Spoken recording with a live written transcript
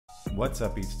What's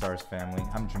up, BeatStars family?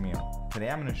 I'm Jamil. Today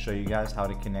I'm going to show you guys how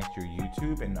to connect your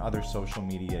YouTube and other social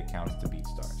media accounts to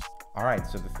BeatStars. Alright,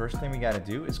 so the first thing we got to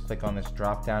do is click on this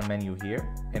drop down menu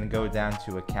here and go down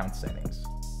to account settings.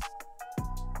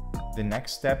 The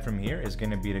next step from here is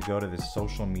going to be to go to the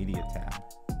social media tab.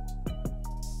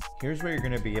 Here's where you're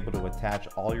going to be able to attach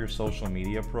all your social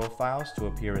media profiles to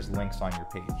appear as links on your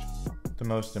page. The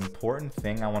most important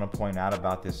thing I want to point out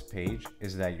about this page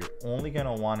is that you're only going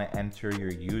to want to enter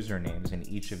your usernames in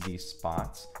each of these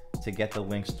spots to get the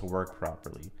links to work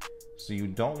properly. So you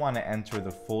don't want to enter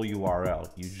the full URL,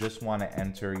 you just want to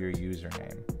enter your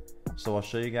username. So I'll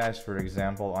show you guys, for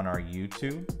example, on our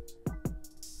YouTube,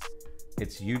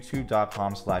 it's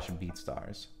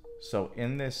youtube.com/BeatStars. So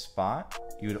in this spot,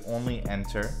 you would only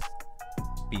enter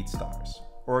BeatStars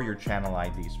or your channel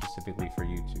ID specifically for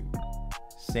YouTube.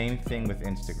 Same thing with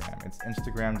Instagram. It's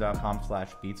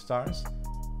instagram.com/BeatStars.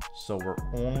 So we're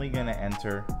only going to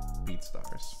enter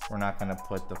BeatStars. We're not going to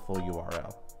put the full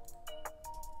URL.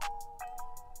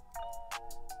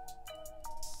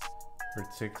 For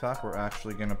TikTok, we're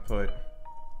actually going to put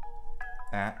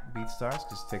 @BeatStars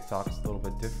because TikTok is a little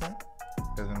bit different.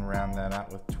 Doesn't round that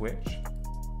out with Twitch.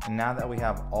 And now that we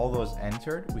have all those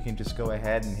entered, we can just go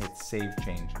ahead and hit Save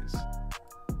Changes.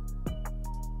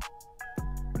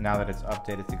 Now that it's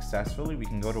updated successfully, we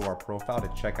can go to our profile to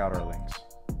check out our links.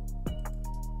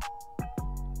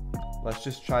 Let's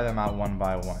just try them out one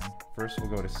by one. First,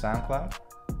 we'll go to SoundCloud.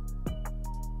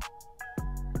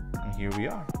 And here we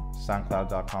are,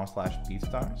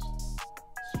 soundcloud.com/BeatStars.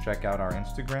 Let's check out our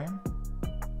Instagram.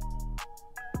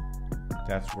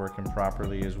 That's working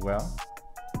properly as well.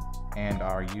 And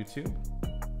our YouTube.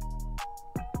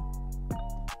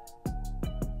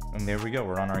 And there we go,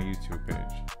 we're on our YouTube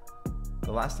page.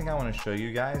 The last thing I want to show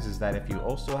you guys is that if you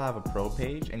also have a pro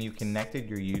page and you connected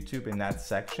your YouTube in that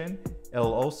section,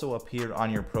 it'll also appear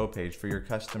on your pro page for your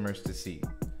customers to see.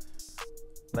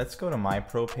 Let's go to my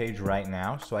pro page right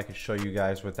now so I can show you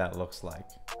guys what that looks like.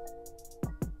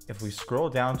 If we scroll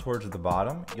down towards the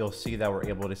bottom, you'll see that we're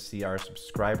able to see our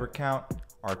subscriber count,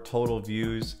 our total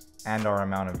views, and our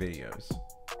amount of videos.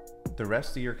 The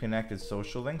rest of your connected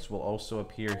social links will also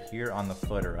appear here on the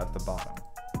footer at the bottom.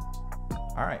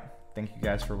 Alright, thank you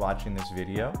guys for watching this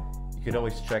video. You could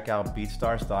always check out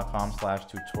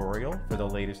beatstars.com/tutorial for the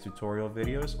latest tutorial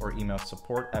videos or email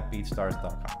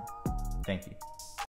support@beatstars.com. Thank you.